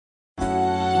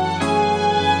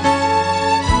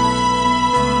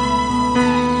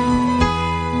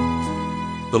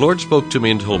The Lord spoke to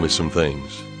me and told me some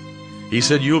things. He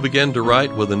said, you'll begin to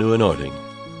write with a new anointing.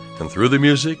 And through the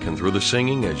music and through the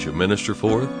singing as you minister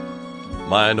forth,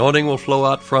 my anointing will flow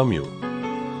out from you.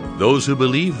 Those who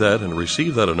believe that and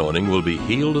receive that anointing will be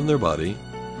healed in their body.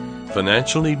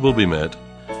 Financial need will be met.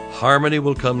 Harmony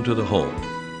will come to the home.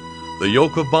 The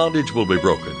yoke of bondage will be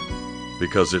broken,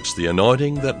 because it's the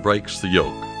anointing that breaks the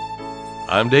yoke.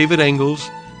 I'm David Engels,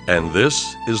 and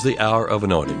this is the Hour of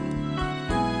Anointing.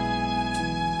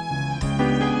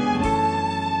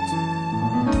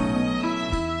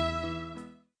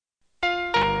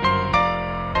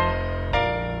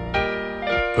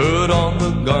 Put on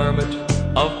the garment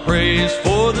of praise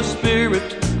for the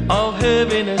spirit of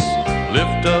heaviness.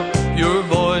 Lift up your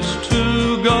voice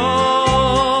to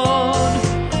God.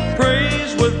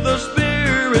 Praise with the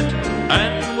spirit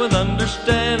and with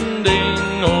understanding.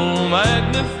 Oh,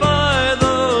 magnify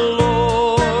the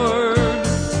Lord.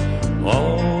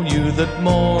 All you that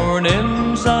mourn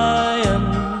in Zion,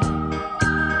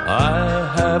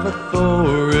 I have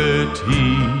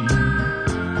authority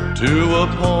to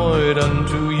appoint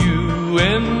unto you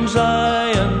in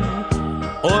Zion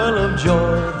oil of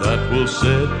joy that will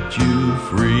set you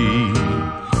free.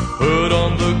 Put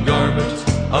on the garment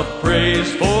of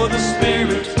praise for the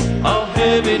spirit of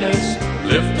heaviness.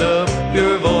 Lift up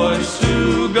your voice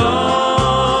to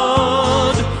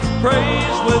God.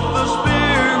 Praise with the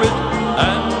spirit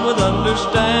and with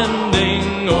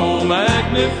understanding. Oh,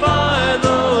 magnify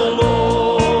the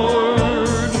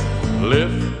Lord.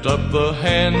 Lift up the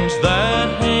hands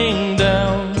that hang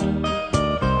down.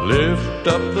 Lift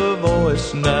up the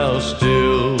voice now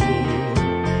still.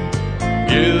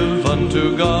 Give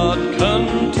unto God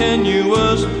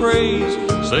continuous praise.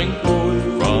 Sing forth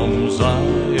from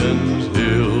Zion's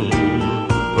hill.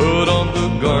 Put on the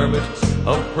garment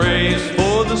of praise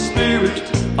for the spirit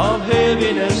of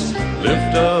heaviness.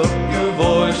 Lift up your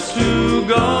voice to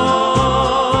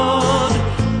God.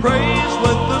 Praise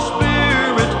with the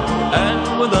spirit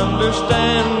and with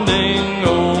understanding.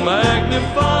 Oh,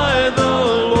 magnify the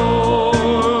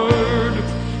Lord.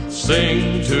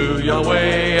 Sing to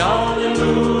Yahweh,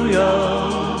 hallelujah.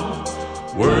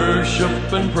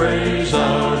 Worship and praise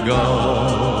our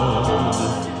God.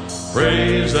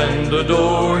 Praise and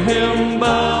adore Him,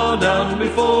 bow down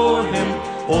before Him.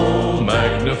 Oh,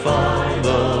 magnify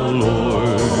the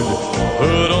Lord.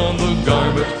 Put on the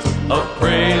garment of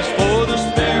praise for the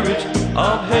spirit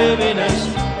of heaviness.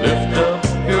 Lift up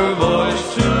your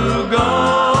voice to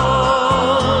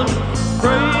God.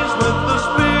 Praise with the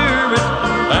spirit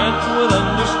and with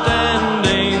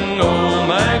understanding. Oh,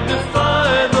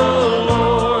 magnify the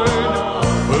Lord.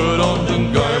 Put on the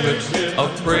garment of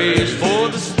praise for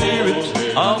the spirit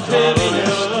of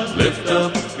heaviness. Lift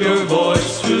up your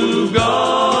voice to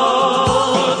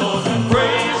God.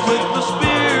 Praise with the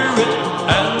spirit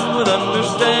and with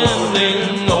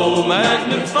understanding. Oh,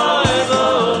 magnify the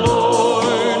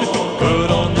Lord. Put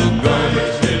on the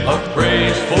garment of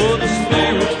praise for the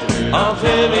spirit of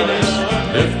heaviness.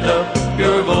 Lift up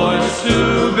your voice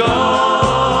to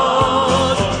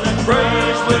God.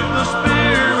 Praise with the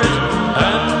spirit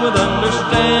and with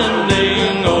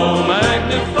understanding. Oh,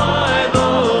 magnify the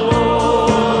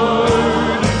Lord.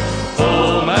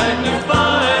 Oh,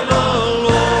 magnify the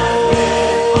Lord.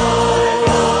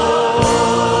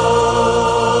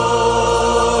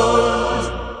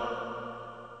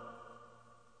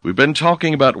 We've been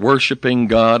talking about worshiping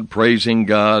God, praising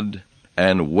God,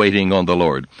 and waiting on the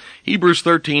Lord. Hebrews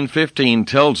 13:15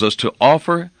 tells us to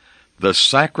offer the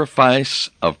sacrifice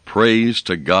of praise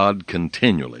to God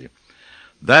continually.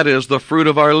 That is the fruit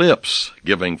of our lips,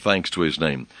 giving thanks to His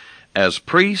name. As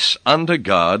priests unto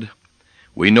God,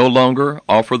 we no longer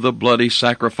offer the bloody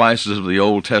sacrifices of the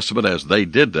Old Testament as they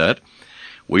did that.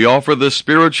 We offer the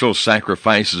spiritual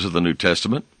sacrifices of the New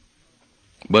Testament.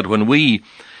 But when we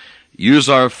use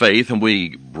our faith and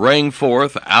we bring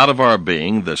forth out of our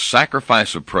being the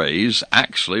sacrifice of praise,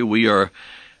 actually we are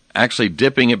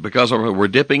dipping it because we're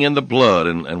dipping in the blood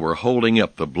and we're holding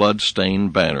up the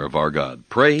blood-stained banner of our God.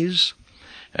 Praise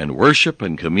and worship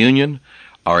and communion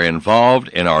are involved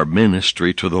in our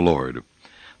ministry to the Lord.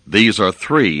 These are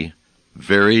three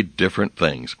very different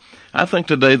things. I think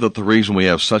today that the reason we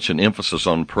have such an emphasis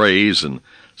on praise and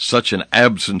such an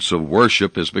absence of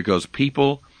worship is because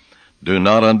people do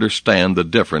not understand the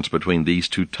difference between these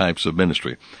two types of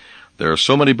ministry. There are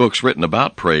so many books written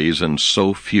about praise and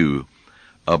so few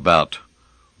about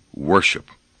worship.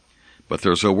 But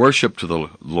there's a worship to the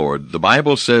Lord. The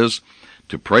Bible says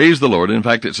to praise the Lord. In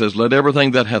fact, it says, let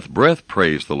everything that hath breath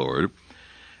praise the Lord.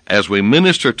 As we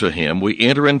minister to Him, we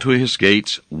enter into His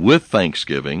gates with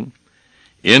thanksgiving,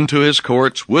 into His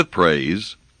courts with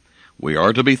praise. We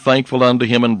are to be thankful unto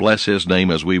him and bless his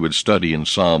name, as we would study in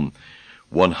Psalm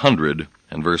 100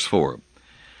 and verse 4.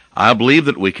 I believe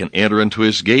that we can enter into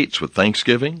his gates with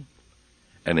thanksgiving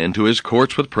and into his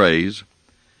courts with praise.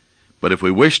 But if we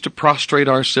wish to prostrate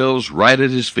ourselves right at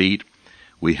his feet,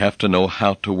 we have to know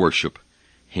how to worship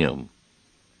him.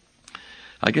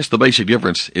 I guess the basic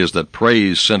difference is that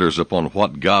praise centers upon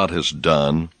what God has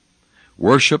done.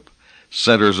 Worship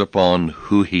centers upon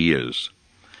who he is.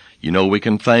 You know, we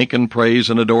can thank and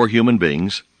praise and adore human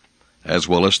beings, as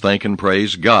well as thank and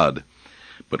praise God.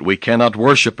 But we cannot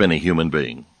worship any human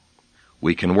being.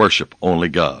 We can worship only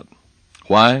God.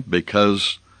 Why?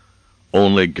 Because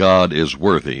only God is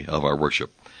worthy of our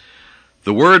worship.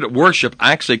 The word worship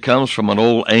actually comes from an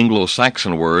old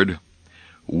Anglo-Saxon word,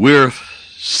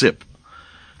 worthsip.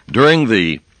 During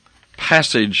the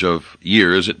passage of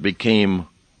years, it became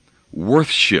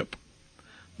worthship.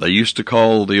 They used to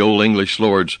call the old English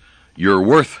lords your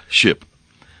worthship.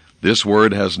 This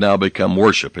word has now become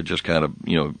worship. It just kind of,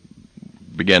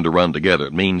 began to run together.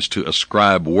 It means to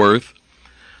ascribe worth.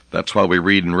 That's why we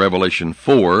read in Revelation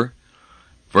 4,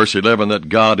 verse 11, that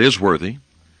God is worthy.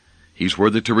 He's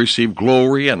worthy to receive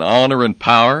glory and honor and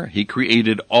power. He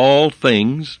created all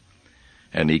things,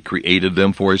 and he created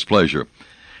them for his pleasure.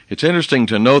 It's interesting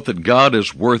to note that God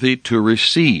is worthy to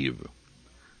receive.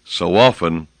 So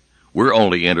often, we're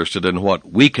only interested in what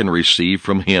we can receive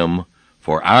from him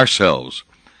for ourselves.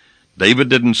 David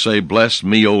didn't say, bless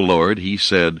me, O Lord. He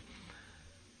said,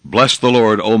 bless the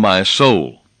Lord, O my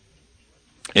soul.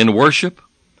 In worship,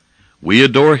 we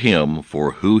adore him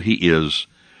for who he is,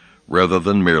 rather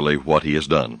than merely what he has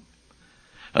done.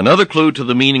 Another clue to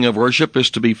the meaning of worship is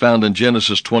to be found in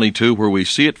Genesis 22, where we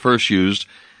see it first used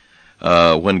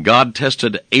when God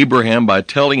tested Abraham by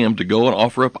telling him to go and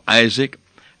offer up Isaac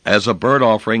as a burnt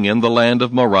offering in the land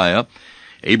of Moriah.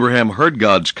 Abraham heard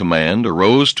God's command,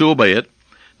 arose to obey it.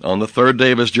 On the third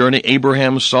day of his journey,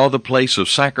 Abraham saw the place of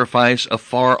sacrifice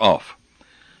afar off.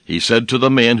 He said to the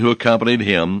men who accompanied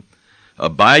him,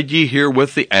 abide ye here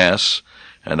with the ass,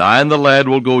 and I and the lad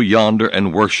will go yonder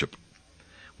and worship.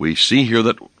 We see here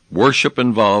that worship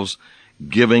involves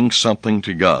giving something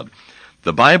to God.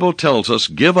 The Bible tells us,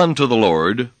 give unto the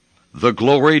Lord the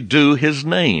glory due his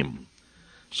name.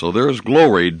 So there is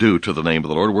glory due to the name of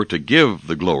the Lord. We're to give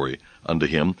the glory unto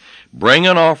him. Bring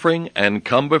an offering and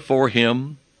come before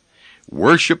him.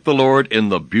 Worship the Lord in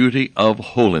the beauty of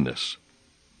holiness.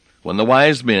 When the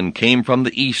wise men came from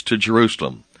the east to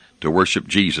Jerusalem to worship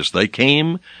Jesus, they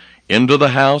came into the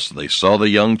house. They saw the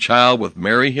young child with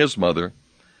Mary his mother,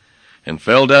 and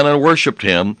fell down and worshipped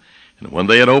him. And when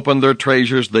they had opened their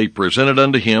treasures, they presented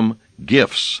unto him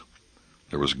gifts.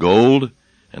 There was gold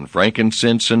and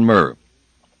frankincense and myrrh.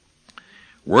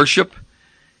 Worship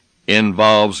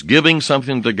involves giving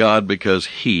something to God because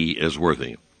he is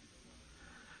worthy.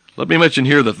 Let me mention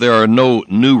here that there are no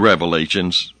new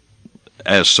revelations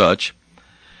as such,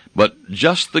 but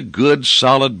just the good,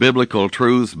 solid biblical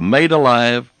truths made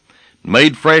alive,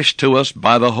 made fresh to us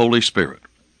by the Holy Spirit.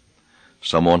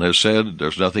 Someone has said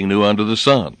there's nothing new under the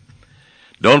sun.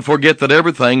 Don't forget that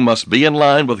everything must be in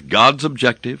line with God's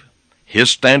objective,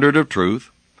 his standard of truth,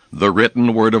 the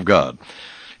written Word of God.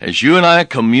 As you and I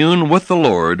commune with the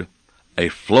Lord, a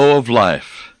flow of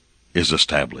life is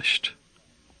established.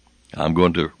 I'm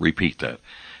going to repeat that.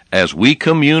 As we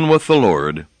commune with the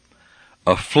Lord,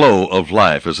 a flow of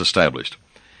life is established.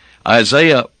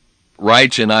 Isaiah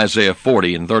writes in Isaiah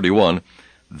 40 and 31,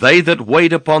 they that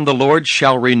wait upon the Lord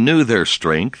shall renew their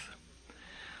strength.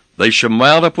 They shall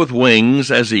mount up with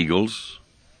wings as eagles.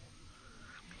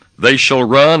 They shall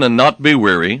run and not be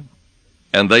weary,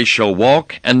 and they shall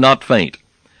walk and not faint.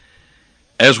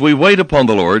 As we wait upon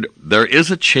the Lord, there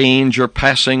is a change or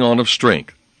passing on of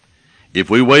strength. If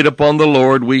we wait upon the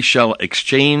Lord, we shall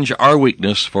exchange our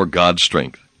weakness for God's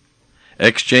strength.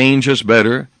 Exchange is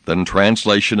better than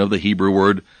translation of the Hebrew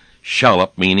word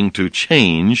shallop, meaning to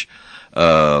change,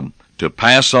 to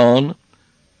pass on.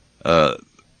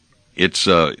 It's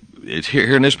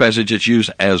here in this passage, it's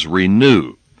used as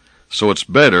renew. So it's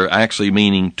better, actually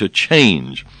meaning to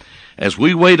change. As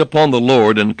we wait upon the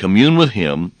Lord and commune with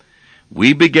him,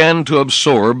 we began to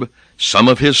absorb some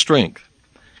of his strength.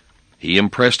 He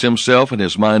impressed himself and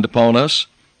his mind upon us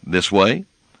this way.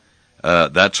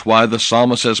 That's why the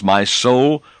psalmist says, my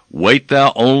soul, wait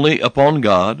thou only upon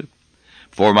God,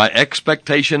 for my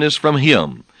expectation is from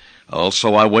him.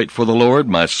 Also I wait for the Lord,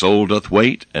 my soul doth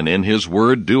wait, and in his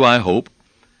word do I hope.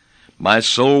 My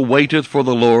soul waiteth for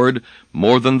the Lord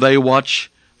more than they watch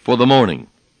for the morning.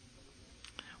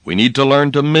 We need to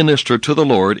learn to minister to the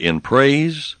Lord in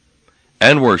praise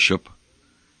and worship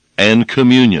and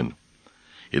communion.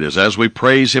 It is as we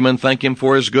praise Him and thank Him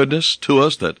for His goodness to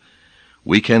us that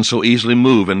we can so easily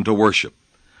move into worship.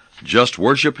 Just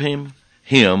worship Him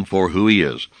for who He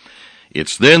is.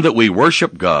 It's then that we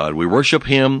worship God, we worship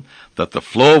Him, that the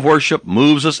flow of worship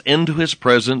moves us into His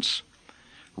presence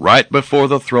right before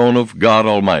the throne of God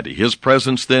Almighty. His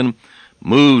presence then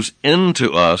moves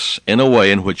into us in a way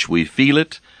in which we feel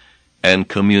it, and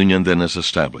communion then is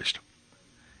established.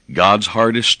 God's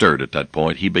heart is stirred at that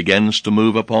point. He begins to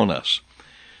move upon us,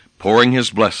 pouring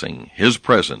His blessing, His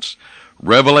presence,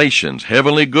 revelations,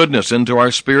 heavenly goodness into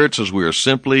our spirits as we are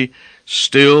simply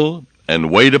still and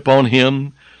wait upon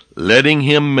Him, letting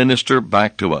Him minister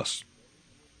back to us.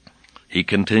 He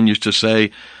continues to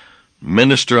say,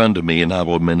 minister unto me, and I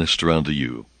will minister unto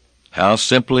you. How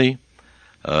simply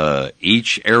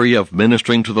each area of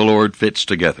ministering to the Lord fits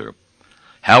together.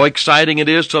 How exciting it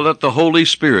is to let the Holy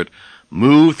Spirit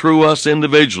move through us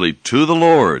individually to the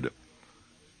Lord.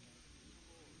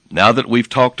 Now that we've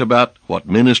talked about what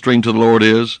ministering to the Lord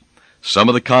is, some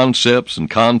of the concepts and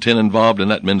content involved in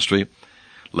that ministry,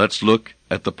 let's look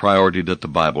at the priority that the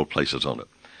Bible places on it.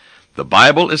 The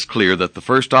Bible is clear that the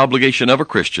first obligation of a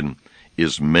Christian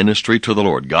is ministry to the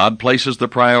Lord. God places the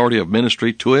priority of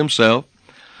ministry to Himself.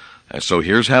 And so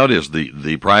here's how it is,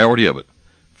 the priority of it.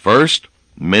 First,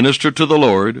 minister to the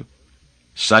Lord.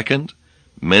 Second,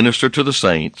 minister to the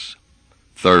saints.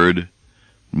 Third,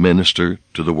 minister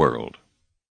to the world.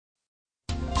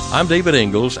 I'm David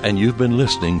Ingalls, and you've been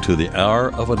listening to the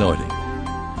Hour of Anointing.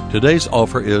 Today's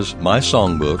offer is my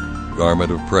songbook, Garment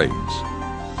of Praise.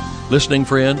 Listening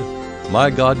friend, my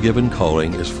God-given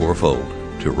calling is fourfold: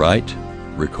 to write,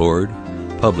 record,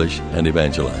 publish, and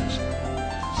evangelize.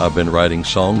 I've been writing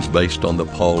songs based on the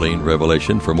Pauline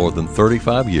revelation for more than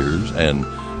 35 years, and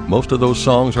most of those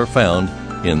songs are found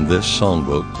in this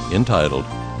songbook entitled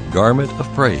Garment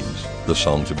of Praise, the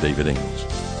Songs of David Ingalls.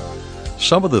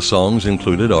 Some of the songs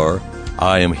included are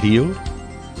I Am Healed,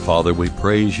 Father We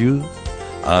Praise You,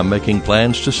 I'm Making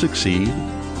Plans to Succeed,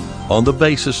 On the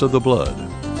Basis of the Blood,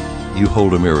 You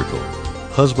Hold a Miracle,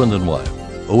 Husband and Wife,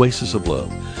 Oasis of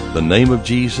Love, The Name of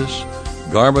Jesus,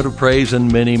 Garment of Praise,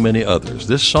 and many, many others.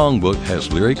 This songbook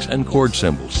has lyrics and chord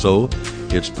symbols, so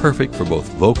it's perfect for both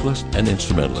vocalists and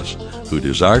instrumentalists who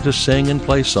desire to sing and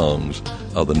play songs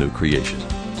of the new creation.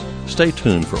 Stay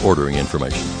tuned for ordering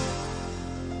information.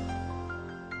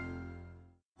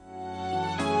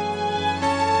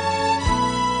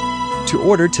 To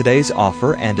order today's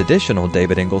offer and additional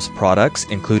David Ingalls products,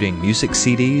 including music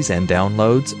CDs and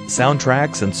downloads,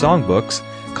 soundtracks, and songbooks,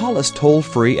 call us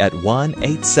toll-free at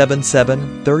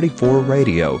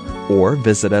 1-877-34-RADIO or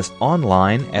visit us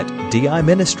online at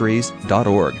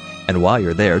diministries.org. And while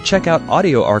you're there, check out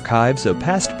audio archives of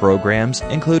past programs,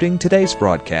 including today's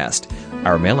broadcast.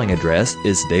 Our mailing address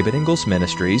is David Ingalls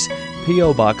Ministries,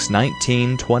 P.O. Box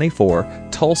 1924,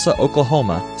 Tulsa,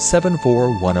 Oklahoma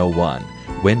 74101.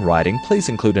 When writing, please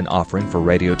include an offering for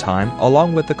radio time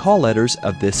along with the call letters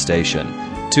of this station.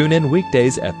 Tune in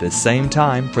weekdays at this same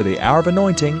time for the Hour of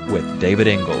Anointing with David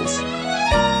Ingalls.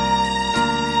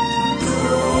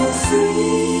 Go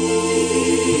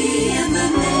free in the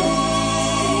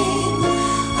name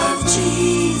of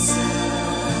Jesus.